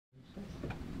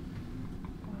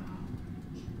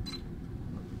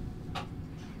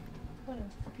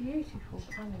beautiful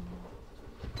animal.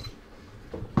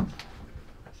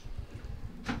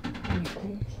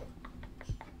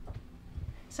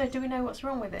 So do we know what's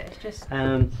wrong with it? It's just...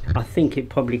 I think it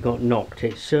probably got knocked.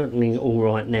 It's certainly all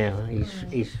right now.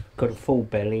 He's got a full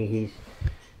belly. He's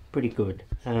pretty good.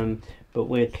 But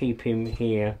we'll keep him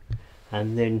here,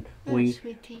 and then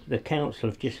the council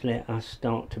have just let us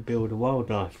start to build a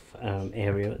wildlife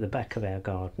area at the back of our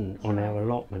garden on our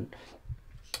allotment,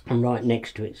 and right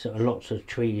next to it, lots of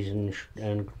trees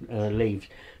and leaves.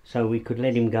 So we could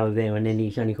let him go there, and then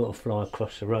he's only got to fly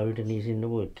across the road, and he's in the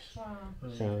woods. Wow.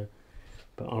 So.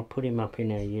 But I'll put him up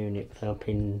in our unit, up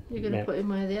in... You're going to put him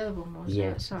where the other one was, yeah.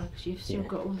 outside, because you've still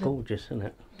got all the... Gorgeous, isn't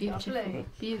it? Beautiful, Lovely.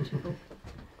 beautiful.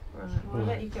 Right, well, I'll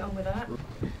let you get on with that.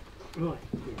 Right.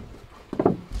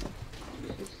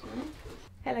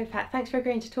 Hello Pat, thanks for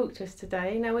agreeing to talk to us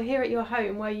today. Now we're here at your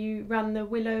home where you run the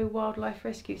Willow Wildlife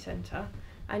Rescue Centre,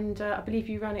 and I believe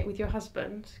you run it with your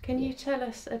husband. Can you tell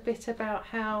us a bit about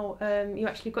how you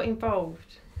actually got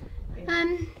involved?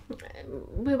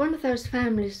 We're one of those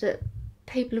families that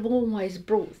people have always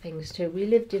brought things to. We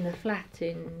lived in a flat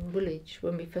in Woolwich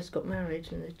when we first got married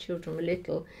and the children were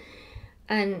little,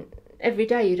 and every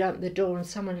day you'd open the door and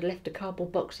someone had left a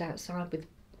cardboard box outside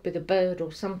with a bird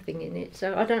or something in it.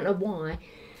 So I don't know why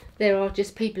there are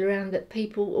just people around that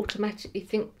people automatically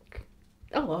think,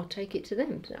 oh, I'll take it to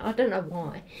them. I don't know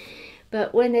why.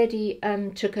 But when Eddie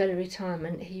took early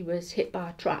retirement, he was hit by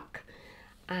a truck,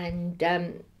 and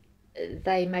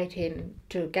they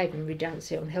gave him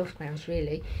redundancy on health grounds,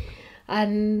 really.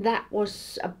 And that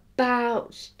was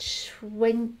about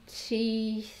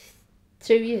 22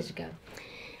 years ago.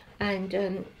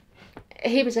 And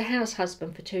he was a house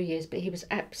husband for 2 years, but he was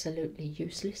absolutely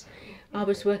useless. I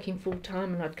was working full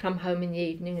time, and I'd come home in the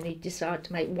evening and he'd decide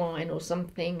to make wine or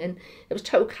something, and there was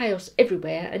total chaos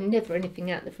everywhere and never anything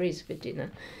out the freezer for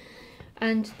dinner.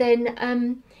 And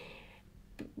then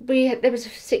there was a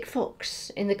sick fox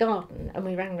in the garden, and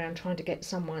we rang around trying to get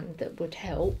someone that would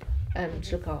help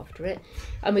to look after it,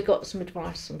 and we got some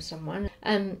advice from someone.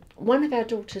 One of our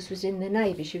daughters was in the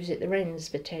Navy. She was at the Wrens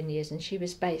for 10 years, and she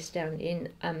was based down in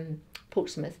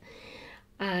Portsmouth.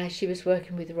 She was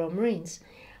working with the Royal Marines,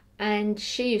 and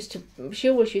she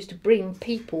always used to bring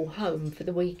people home for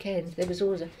the weekend. There was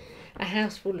always a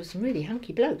house full of some really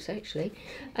hunky blokes, actually,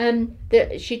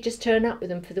 that she'd just turn up with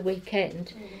them for the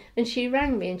weekend. And she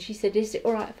rang me and she said, is it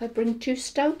all right if I bring 2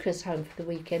 stokers home for the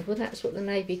weekend? Well, that's what the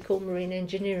Navy call marine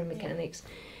engineering mechanics.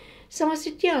 So I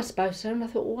said, yeah, I suppose so. And I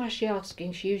thought, well, why is she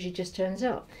asking? She usually just turns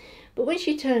up. But when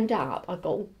she turned up, I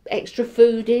got extra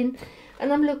food in,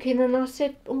 and I'm looking, and I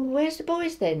said, well, where's the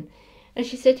boys then? And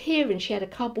she said, here, and she had a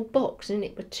cardboard box, and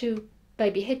it were 2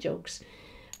 baby hedgehogs,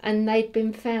 and they'd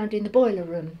been found in the boiler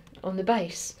room on the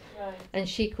base. Right. And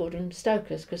she called them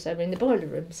stokers because they were in the boiler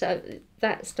room. So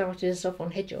that started us off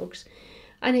on hedgehogs,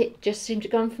 and it just seemed to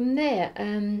go on from there.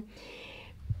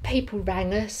 People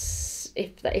rang us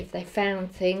if they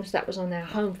found things. That was on our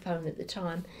home phone at the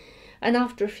time. And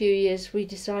after a few years, we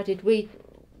decided we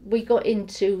got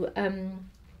into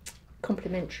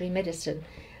complementary medicine,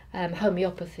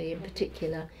 homeopathy in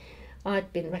particular.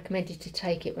 I'd been recommended to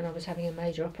take it when I was having a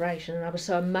major operation, and I was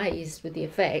so amazed with the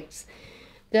effects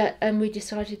that we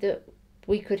decided that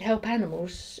we could help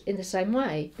animals in the same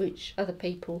way, which other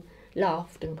people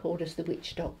laughed and called us the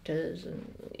witch doctors, and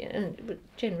it was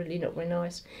generally not very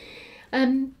nice.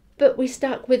 But we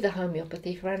stuck with the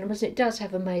homeopathy for animals, and it does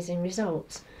have amazing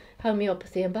results.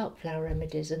 Homeopathy and bulk flower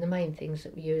remedies are the main things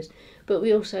that we use, but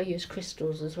we also use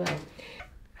crystals as well.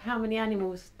 How many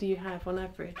animals do you have on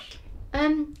average?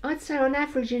 I'd say on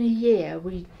average in a year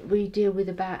we deal with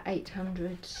about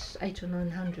 800 or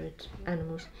 900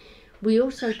 animals. We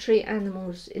also treat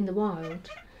animals in the wild,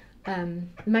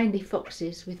 mainly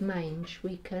foxes with mange.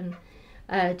 We can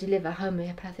deliver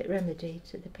homeopathic remedy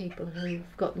to the people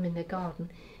who've got them in their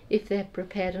garden if they're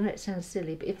prepared. I know it sounds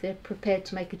silly, but if they're prepared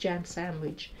to make a jam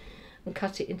sandwich and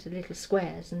cut it into little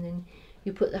squares, and then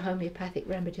you put the homeopathic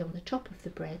remedy on the top of the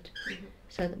bread,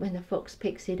 so that when the fox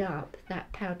picks it up,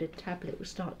 that powdered tablet will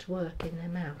start to work in their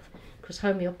mouth, because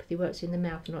homeopathy works in the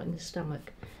mouth, not in the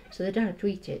stomach. So they don't have to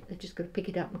eat it, they've just got to pick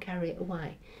it up and carry it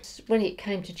away. When it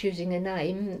came to choosing a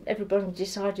name, everybody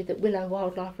decided that Willow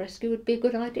Wildlife Rescue would be a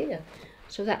good idea.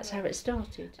 So that's how it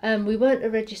started. We weren't a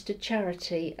registered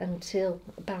charity until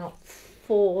about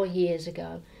 4 years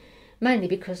ago, mainly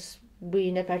because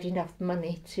we never had enough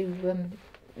money to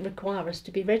require us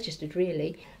to be registered,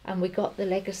 really. And we got the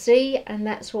legacy, and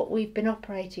that's what we've been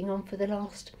operating on for the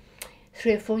last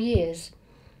 3 or 4 years.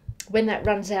 When that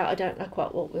runs out, I don't know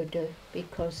quite what we'll do,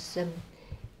 because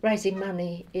raising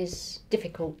money is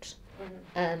difficult.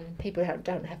 People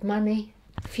don't have money,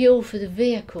 Fuel for the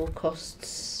vehicle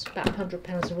costs about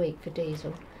 £100 a week for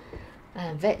diesel.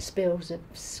 Vet's bills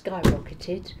have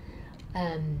skyrocketed.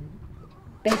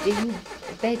 Bedding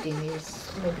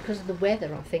is, I mean, because of the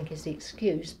weather, I think is the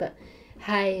excuse, but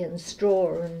hay and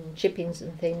straw and chippings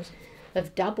and things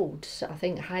have doubled. So I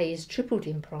think hay has tripled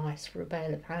in price for a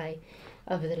bale of hay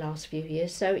over the last few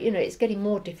years. So, you know, it's getting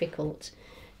more difficult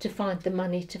to find the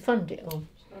money to fund it all.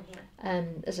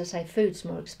 As I say, food's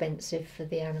more expensive for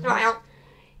the animals.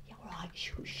 You're right,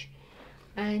 shush.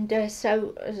 And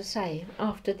so, as I say,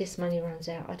 after this money runs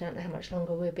out, I don't know how much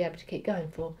longer we'll be able to keep going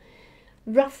for.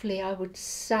 Roughly, I would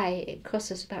say it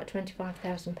costs us about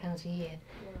 £25,000 a year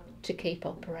to keep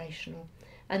operational.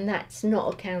 And that's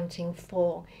not accounting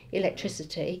for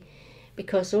electricity,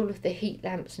 because all of the heat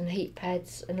lamps and heat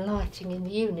pads and lighting in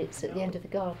the units at the end of the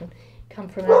garden come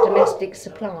from our domestic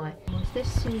supply.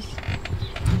 This is,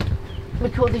 we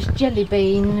call this jelly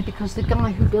bean because the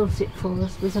guy who built it for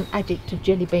us was an addict of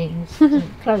jelly beans.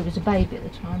 Chloe was a baby at the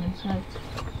time, and so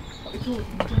we call it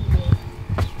the jelly bean.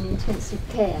 An intensive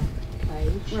care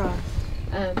cage, right,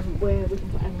 where we can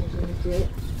put animals in the drip.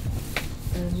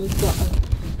 We've got a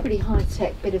pretty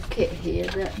high-tech bit of kit here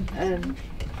that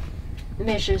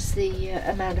measures the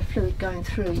amount of fluid going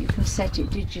through. You can set it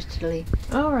digitally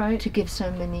to give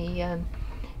so many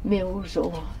mils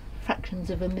or fractions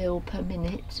of a mil per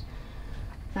minute.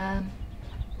 Fan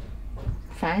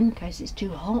in case it's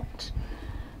too hot.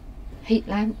 Heat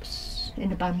lamps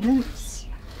in abundance.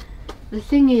 The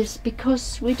thing is,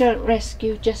 because we don't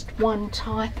rescue just one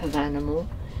type of animal,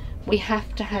 we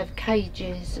have to have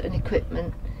cages and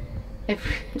equipment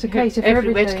everywhere to cater for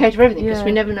everything, because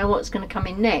we never know what's going to come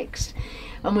in next,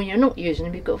 and when you're not using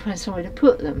them, you've got to find somewhere to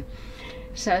put them.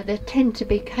 So there tend to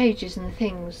be cages and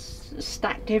things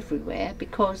stacked everywhere,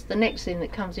 because the next thing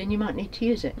that comes in, you might need to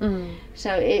use it.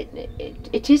 So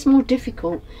it is more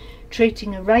difficult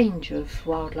treating a range of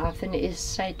wildlife than it is,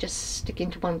 say, just sticking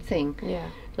to one thing,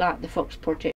 like the Fox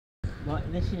Project. Right,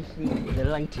 this is the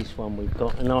latest one we've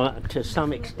got, and to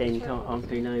some extent I've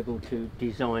been able to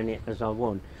design it as I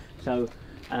want. So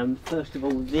first of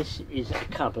all, this is a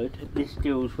cupboard. This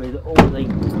deals with all the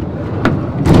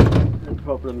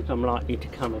problems I'm likely to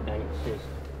come against. There's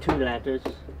two ladders.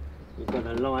 We've got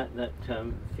a light that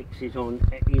fixes on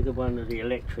either one of the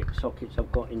electric sockets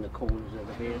I've got in the corners of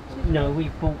the vehicle. No, we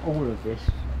bought all of this,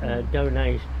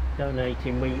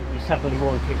 donating. We suddenly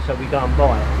want it, so we go and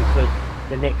buy it, because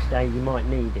the next day you might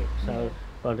need it. So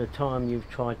by the time you've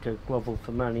tried to grovel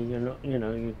for money, you're not, you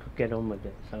know, you could get on with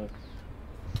it. So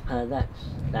that's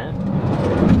that.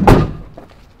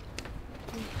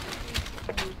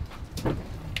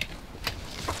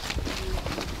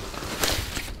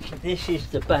 This is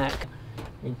the back.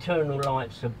 Internal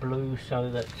lights are blue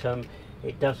so that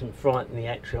it doesn't frighten the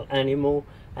actual animal,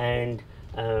 and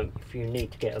if you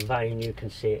need to get a vein, you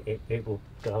can see it will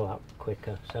go up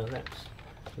quicker. So that's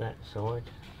that side.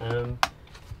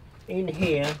 In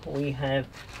here we have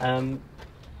a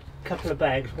couple of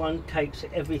bags. One takes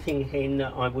everything in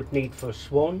that I would need for a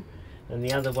swan, and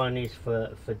the other one is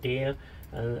for deer,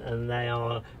 and they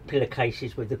are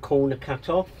pillowcases with the corner cut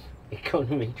off.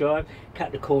 Economy drive,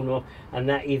 cut the corner off, and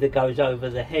that either goes over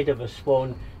the head of a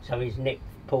swan so his neck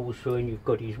pulls through and you've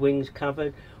got his wings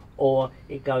covered, or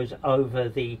it goes over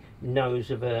the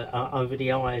nose of over the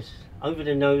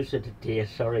nose of the deer,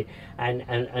 sorry, and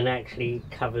actually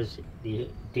covers the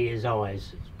deer's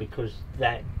eyes, because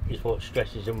that is what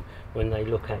stresses them when they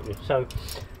look at you. So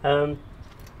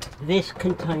this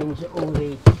contains all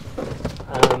the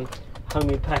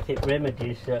homeopathic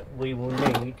remedies that we will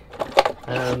need,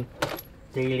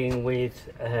 dealing with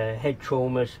head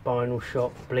trauma, spinal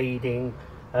shock, bleeding,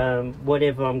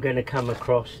 whatever I'm going to come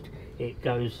across. It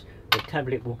goes, the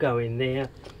tablet will go in there.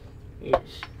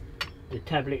 The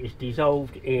tablet is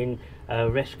dissolved in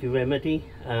rescue remedy,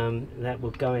 that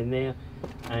will go in there,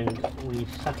 and we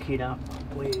suck it up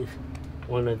with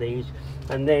one of these,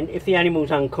 and then if the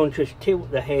animal's unconscious,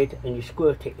 tilt the head and you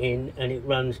squirt it in, and it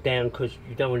runs down because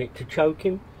you don't want it to choke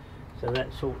him. So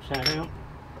that sorts that out.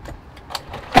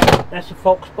 That's a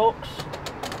fox box.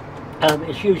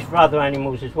 It's used for other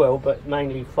animals as well, but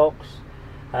mainly fox.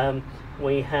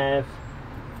 We have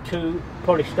two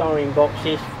polystyrene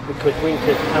boxes because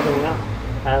winter's coming up,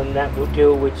 that will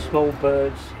deal with small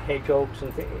birds, hedgehogs,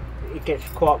 and it gets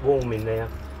quite warm in there.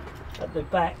 At the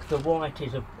back, the white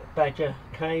is a badger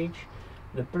cage.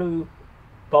 The blue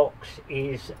box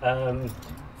is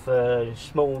for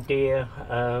small deer,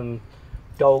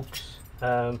 dogs.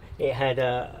 It had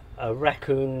a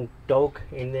raccoon dog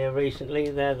in there recently.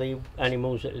 They're the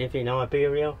animals that live in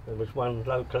Iberia. There was one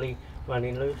locally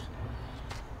running loose.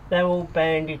 They're all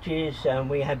bandages.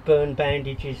 We have burn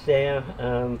bandages there.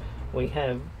 We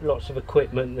have lots of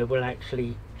equipment that will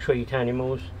actually treat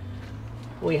animals.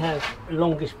 We have the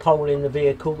longest pole in the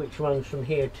vehicle, which runs from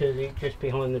here to just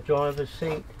behind the driver's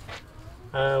seat.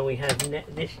 We have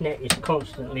this net is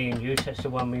constantly in use. That's the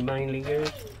one we mainly use.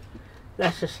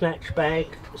 That's a snatch bag,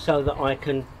 so that I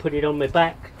can put it on my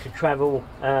back to travel,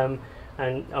 and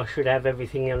I should have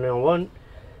everything I want.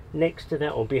 Next to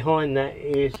that, or behind that,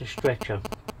 is a stretcher.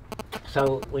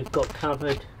 So we've got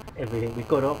covered everything. We've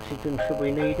got oxygen should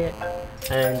we need it,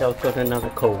 and I've got another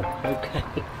call. Okay.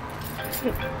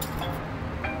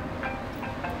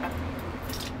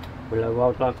 Willow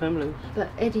Wildlife Ambulance. But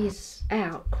Eddie's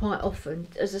out quite often.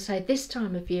 As I say, this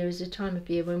time of year is a time of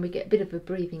year when we get a bit of a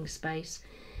breathing space.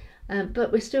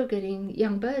 But we're still getting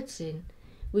young birds in,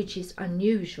 which is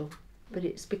unusual. But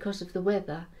it's because of the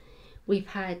weather. We've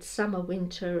had summer,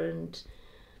 winter and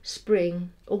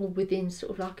spring all within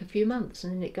sort of like a few months,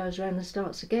 and then it goes around and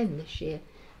starts again this year.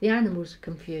 The animals are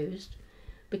confused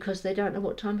because they don't know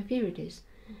what time of year it is.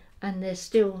 And they're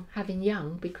still having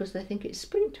young because they think it's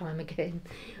springtime again.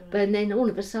 Right. But then all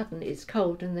of a sudden it's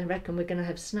cold and they reckon we're going to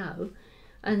have snow,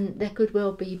 and there could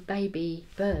well be baby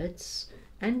birds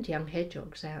and young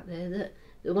hedgehogs out there that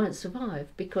won't survive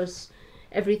because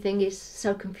everything is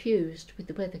so confused with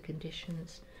the weather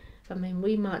conditions. I mean,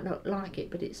 we might not like it,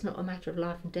 but it's not a matter of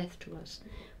life and death to us,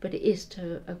 but it is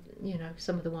to you know,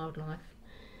 some of the wildlife.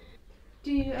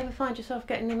 Do you ever find yourself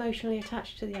getting emotionally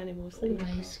attached to the animals?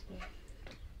 Always.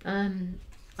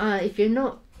 If you're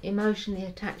not emotionally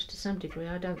attached to some degree,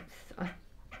 I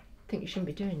think you shouldn't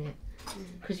be doing it.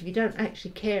 Because if you don't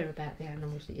actually care about the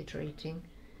animals that you're treating,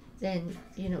 then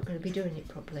you're not going to be doing it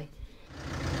properly.